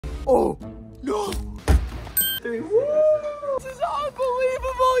Oh, no. 3. Woo! This is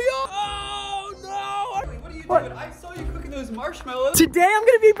unbelievable, yo. Oh, no. Wait, what are you doing? I saw you cooking those marshmallows. Today, I'm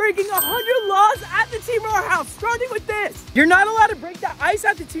going to be breaking 100 laws at the Team RAR house, starting with this. You're not allowed to break the ice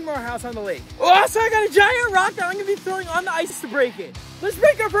at the Team RAR house on the lake. Oh, so I got a giant rock that I'm going to be throwing on the ice to break it. Let's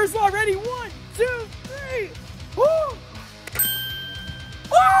break our first law. Ready? 1, 2, 3. Woo!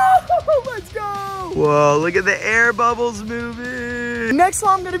 Oh, let's go. Whoa, look at the air bubbles moving. Next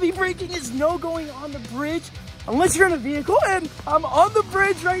law I'm going to be breaking is no going on the bridge unless you're in a vehicle. And I'm on the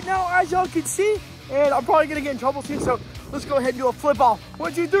bridge right now, as y'all can see. And I'm probably going to get in trouble soon. So let's go ahead and do a flip off.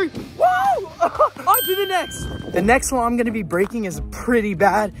 1, 2, 3. Whoa! On to the next. The next law I'm going to be breaking is pretty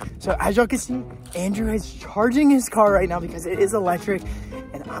bad. So as y'all can see, Andrew is charging his car right now because it is electric.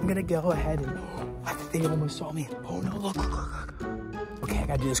 And I'm going to go ahead and... I think they almost saw me. Oh, no, look. Okay, I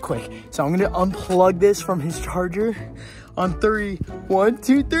gotta do this quick. So I'm gonna unplug this from his charger on 3. 1,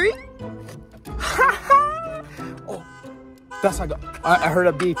 2, 3. Oh, that's not good. I heard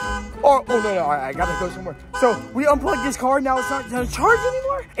a beep. Oh no, I gotta go somewhere. So we unplugged this car. Now it's not gonna charge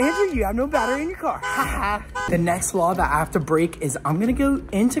anymore. Andrew, you have no battery in your car. The next law that I have to break is I'm gonna go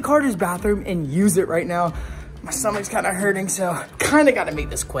into Carter's bathroom and use it right now. My stomach's kind of hurting, so kind of gotta make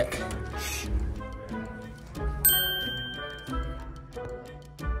this quick.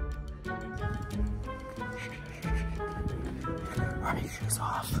 Shoes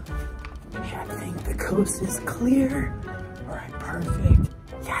off. Yeah, I think the coast is clear. All right, perfect.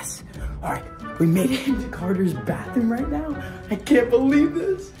 Yes. All right, we made it into Carter's bathroom right now. I can't believe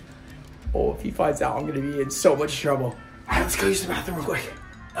this. Oh, if he finds out, I'm gonna be in so much trouble. All right, let's go use the bathroom real quick.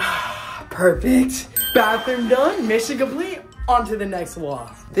 Perfect. Bathroom done, mission complete. On to the next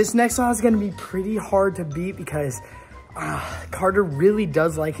law. This next law is gonna be pretty hard to beat because Carter really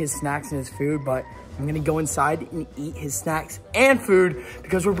does like his snacks and his food, but I'm gonna go inside and eat his snacks and food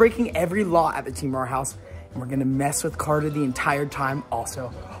because we're breaking every law at the Team RAR house and we're gonna mess with Carter the entire time also.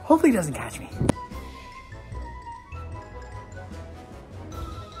 Hopefully he doesn't catch me.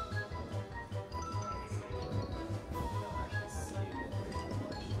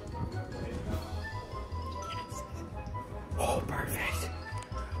 Oh, perfect.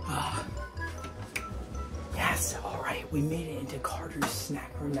 Yes, all right, we made it into Carter's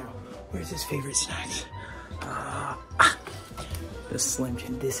snack room now. Where's his favorite snacks? The Slim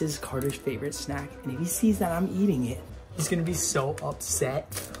Jim. This is Carter's favorite snack. And if he sees that I'm eating it, he's gonna be so upset.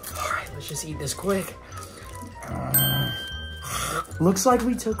 All right, let's just eat this quick. Looks like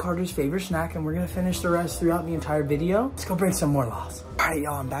we took Carter's favorite snack and we're gonna finish the rest throughout the entire video. Let's go break some more laws. All right,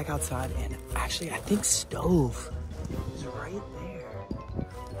 y'all, I'm back outside and actually I think Stove is right there.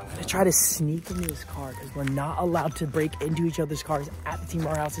 I'm gonna try to sneak into his car because we're not allowed to break into each other's cars at the Team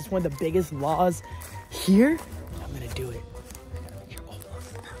RAR house. It's one of the biggest laws here. I'm gonna do it. Oh,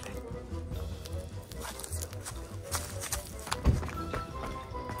 perfect.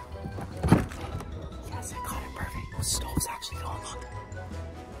 Yes, I got it. Perfect. The stove's actually on.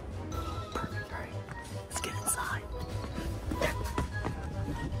 Perfect. All right, let's get inside.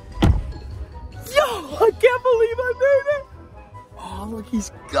 Yo, I can't believe I made it. Oh, look,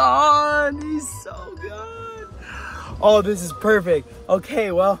 he's gone. He's so good. Oh, this is perfect.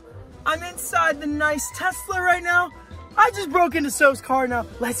 Okay, well, I'm inside the nice Tesla right now. I just broke into So's car now.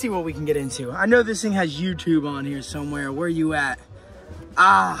 Let's see what we can get into. I know this thing has YouTube on here somewhere. Where you at?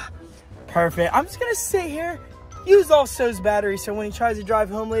 Perfect. I'm just gonna sit here, use all So's battery so when he tries to drive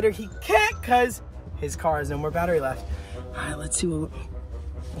home later, he can't because his car has no more battery left. All right, let's see what...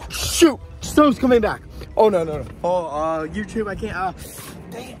 Oh, shoot! So's coming back. Oh, no. Oh, YouTube, I can't...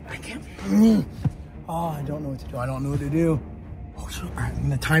 dang it, I can't... Oh, I don't know what to do. Oh, shoot. All right, I'm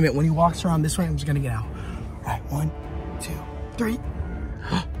gonna time it. When he walks around this way, I'm just gonna get out. All right, 1, 2, 3.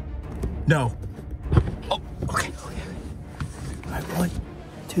 No. Oh, okay. All right, 1,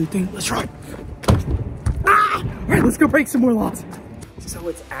 2, 3, let's run. All right, let's go break some more laws. So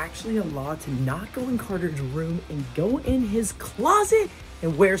it's actually a law to not go in Carter's room and go in his closet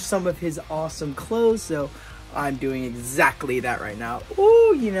and wear some of his awesome clothes. So I'm doing exactly that right now.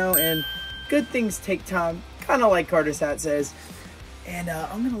 Ooh, you know, and good things take time, kind of like Carter's hat says. And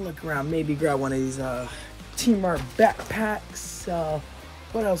I'm gonna look around, maybe grab one of these Team RAR backpacks.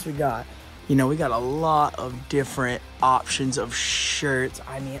 What else we got? You know, we got a lot of different options of shirts.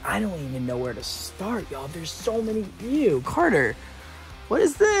 I mean, I don't even know where to start, y'all. There's so many. Ew, Carter, what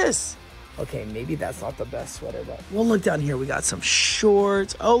is this? Okay, maybe that's not the best sweater, but we'll look down here. We got some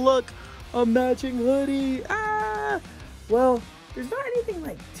shorts. Oh, look, a matching hoodie. Well, there's not anything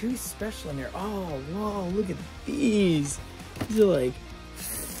like too special in here. Oh, whoa, look at these. These are like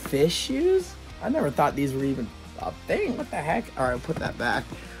fish shoes. I never thought these were even a thing. What the heck? All right, I'll put that back.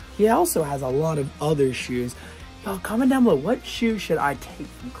 He also has a lot of other shoes. Y'all, comment down below, what shoe should I take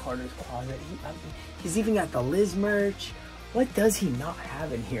from Carter's closet? He's even got the Liz merch. What does he not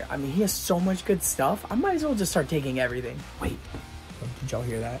have in here? I mean, he has so much good stuff. I might as well just start taking everything. Wait, did y'all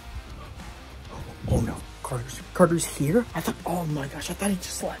hear that? Oh no, Carter's here? I thought, oh my gosh, I thought he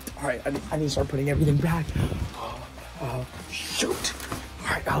just left. All right, I need to start putting everything back. Shoot.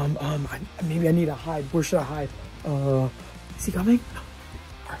 All right, maybe I need to hide. Where should I hide? Is he coming?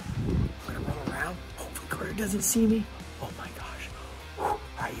 All right, I'm gonna run around. Hopefully Carter doesn't see me. Oh my gosh. All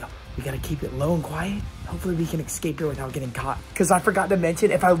right, yo, we gotta keep it low and quiet. Hopefully we can escape here without getting caught. Because I forgot to mention,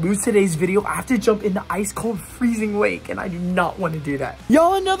 if I lose today's video, I have to jump into ice cold freezing lake, and I do not want to do that.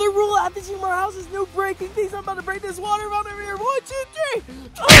 Y'all, another rule at the Team RAR house is no breaking things. I'm about to break this water fountain over here. 1, 2, 3.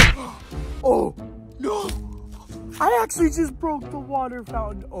 Oh no. I actually just broke the water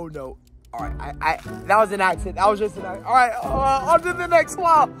fountain. Oh no. All right, that was an accident. That was just an accident. All right, on to the next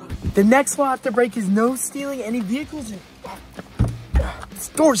law. The next law I have to break is no stealing any vehicles. This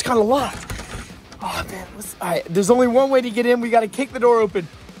door's kind of locked. Oh man, all right, there's only one way to get in. We got to kick the door open.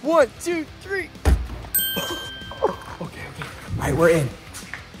 1, 2, 3. Okay. All right, we're in.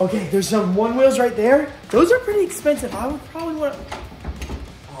 Okay, there's some one wheels right there. Those are pretty expensive. I would probably want to.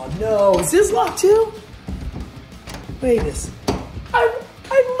 Oh no, is this locked too? Wait,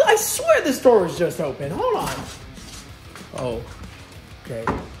 I swear this door was just open. Hold on. Oh, okay.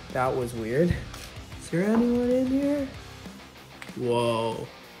 That was weird. Is there anyone in here? Whoa.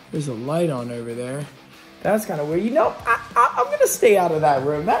 There's a light on over there. That's kind of weird. You know, I'm going to stay out of that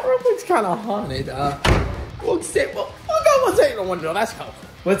room. That room looks kind of haunted. We'll take the window. Let's go.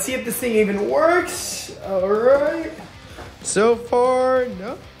 Let's see if this thing even works. All right. So far,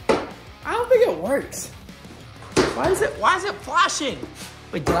 no. I don't think it works. Why is it flashing?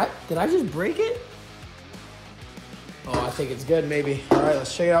 Wait, did I just break it? Oh, I think it's good, maybe. All right,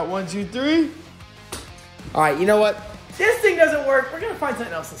 let's check it out. 1, 2, 3. All right, you know what? This thing doesn't work. We're gonna find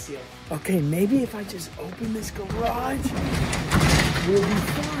something else to steal. Okay, maybe if I just open this garage, we'll be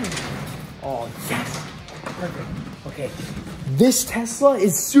fine. Oh, yes. Perfect. Okay, this Tesla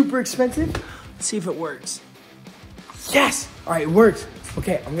is super expensive. Let's see if it works. Yes. All right, it works.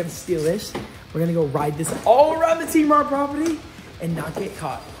 Okay, I'm gonna steal this. We're gonna go ride this all around the Team RAR property and not get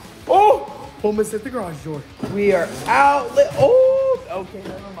caught. Oh, almost hit the garage door. We are out. Oh, okay,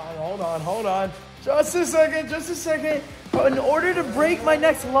 never mind. Hold on. Just a second. In order to break my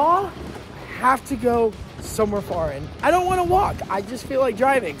next law, I have to go somewhere far in. I don't want to walk. I just feel like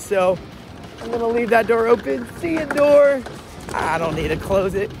driving. So I'm gonna leave that door open. See you, door. I don't need to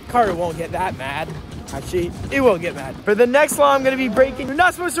close it. Carter won't get that mad. Actually, it won't get mad. For the next law, I'm gonna be breaking. You're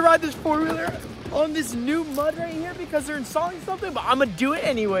not supposed to ride this four-wheeler on this new mud right here because they're installing something, but I'm gonna do it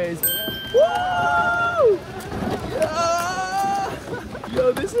anyways. Woo! Yeah!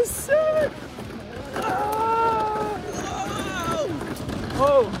 Yo, this is sick.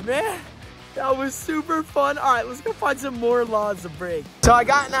 Oh man, that was super fun. All right, let's go find some more laws to break. So I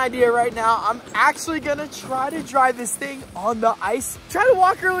got an idea right now. I'm actually gonna try to drive this thing on the ice. Tried to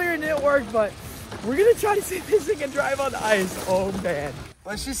walk earlier and it didn't work, but we're gonna try to see if this thing can drive on the ice. Oh man.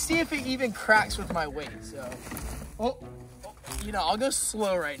 Let's just see if it even cracks with my weight. So, you know, I'll go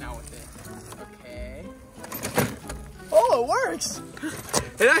slow right now with it. Okay. Oh, it works.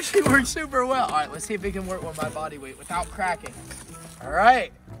 It actually works super well. All right, let's see if it can work with my body weight without cracking. All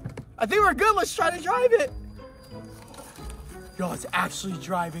right. I think we're good. Let's try to drive it. Yo, it's actually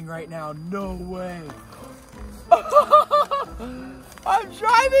driving right now. No way. I'm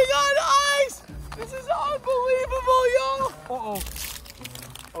driving on ice. This is unbelievable, y'all. Uh-oh.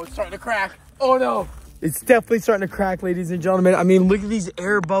 Oh, it's starting to crack. Oh, no. It's definitely starting to crack, ladies and gentlemen. I mean, look at these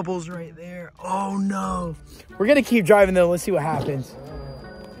air bubbles right there. Oh, no. We're going to keep driving, though. Let's see what happens.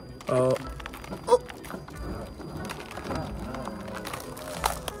 Oh.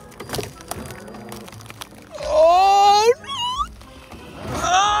 Oh,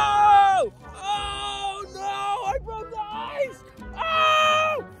 no. Oh, no. I broke the ice.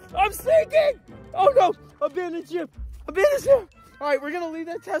 Oh, I'm sinking. Oh, no. Abandoned ship. All right, we're going to leave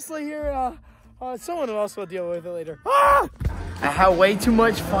that Tesla here. Someone else will deal with it later. Ah! I had way too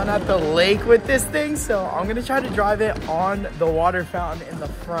much fun at the lake with this thing, so I'm going to try to drive it on the water fountain in the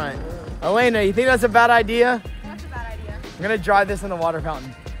front. Elena, you think that's a bad idea? That's a bad idea. I'm going to drive this in the water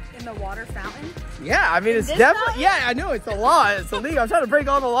fountain. In the water fountain? Yeah, I mean, it's definitely, yeah, I know, it's a law. It's illegal. I'm trying to break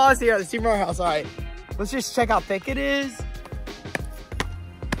all the laws here at the Team RAR house. All right, let's just check how thick it is.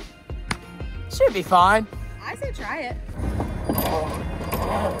 Should be fine. I say try it.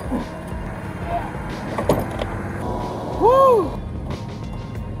 Woo!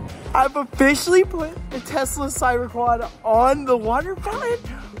 I've officially put the Tesla Cyberquad on the water fountain.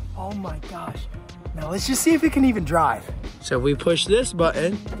 Oh my gosh. Now let's just see if it can even drive. So if we push this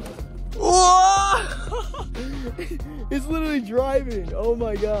button. Whoa! It's literally driving. Oh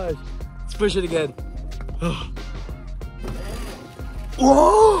my gosh. Let's push it again.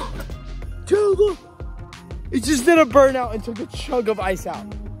 Whoa! Dude, look. It just did a burnout and took a chunk of ice out.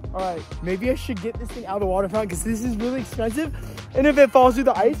 All right, maybe I should get this thing out of the water fountain because this is really expensive. And if it falls through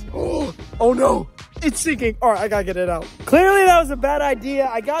the ice, oh no, it's sinking. All right, I gotta get it out. Clearly that was a bad idea.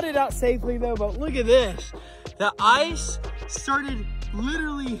 I got it out safely though, but look at this. The ice started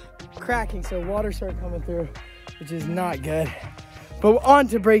literally cracking, so water started coming through, which is not good. But on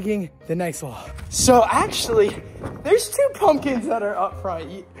to breaking the next law. So actually, there's 2 pumpkins that are up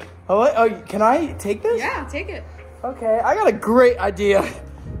front. Oh, can I take this? Yeah, take it. Okay, I got a great idea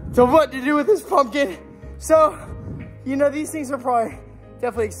to what to do with this pumpkin. So, you know, these things are probably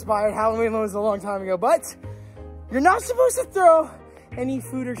definitely expired. Halloween was a long time ago, but you're not supposed to throw any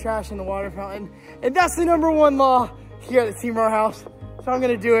food or trash in the water fountain. And that's the #1 law here at the Team RAR house. So I'm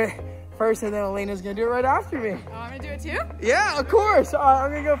gonna do it first, and then Elena's gonna do it right after me. Oh, I'm gonna do it too? Yeah, of course. All right,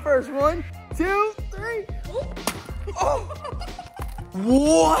 I'm gonna go first. 1, 2, 3. Oh.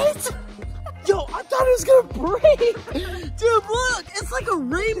 What? Yo, I thought it was gonna break. Dude, look, it's like a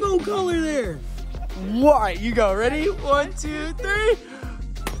rainbow color there. What? You go, ready? 1, 2, 3.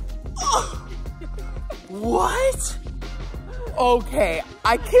 Oh. What? Okay,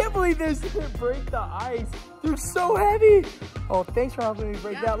 I can't believe this didn't break the ice. They're so heavy. Oh, thanks for helping me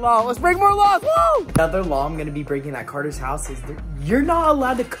break that law. Let's break more laws, woo! Another law I'm gonna be breaking at Carter's house is that you're not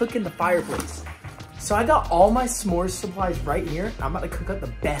allowed to cook in the fireplace. So I got all my s'mores supplies right here. I'm about to cook up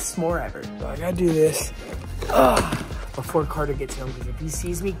the best s'more ever. So I gotta do this before Carter gets home, because if he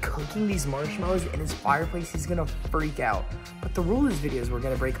sees me cooking these marshmallows in his fireplace, he's gonna freak out. But the rule of this video is we're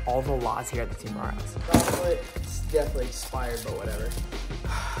gonna break all the laws here at the Team RAR house. It's definitely expired, but whatever.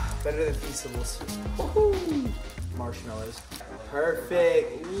 Better than Feastables. Marshmallows.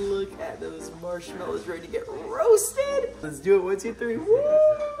 Perfect. Look at those marshmallows ready to get roasted. Let's do it. 1, 2, 3.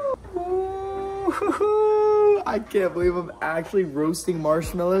 Woo! I can't believe I'm actually roasting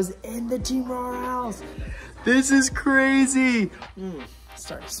marshmallows in the Team RAR house. This is crazy.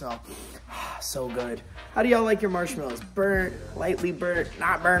 Starting to smell so good. How do y'all like your marshmallows? Burnt, lightly burnt,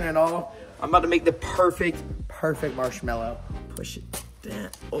 not burnt at all? I'm about to make the perfect marshmallow. Push it down.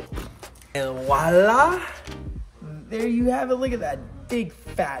 Oh. And voila. There you have it. Look at that big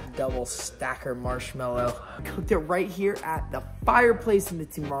fat double stacker marshmallow. I cooked it right here at the fireplace in the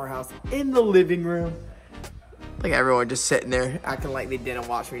Team RAR house in the living room. Look at everyone just sitting there acting like they didn't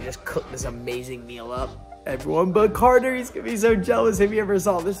watch me just cook this amazing meal up. Everyone but Carter, he's gonna be so jealous if he ever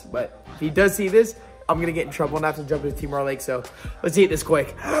saw this. But if he does see this, I'm gonna get in trouble and have to jump into Team RAR Lake. So let's eat this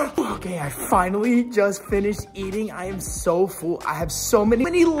quick. Okay, I finally just finished eating. I am so full. I have so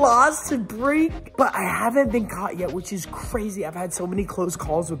many laws to break, but I haven't been caught yet, which is crazy. I've had so many close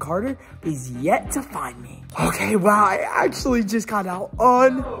calls with Carter, but he's yet to find me. Okay, wow, I actually just got out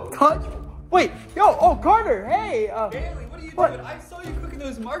untouched. Wait, yo, oh, Carter, hey. Bailey, what are you doing? I saw you cooking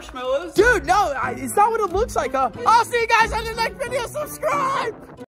those marshmallows. Dude, no, it's not what it looks like. I'll see you guys on the next video. Subscribe.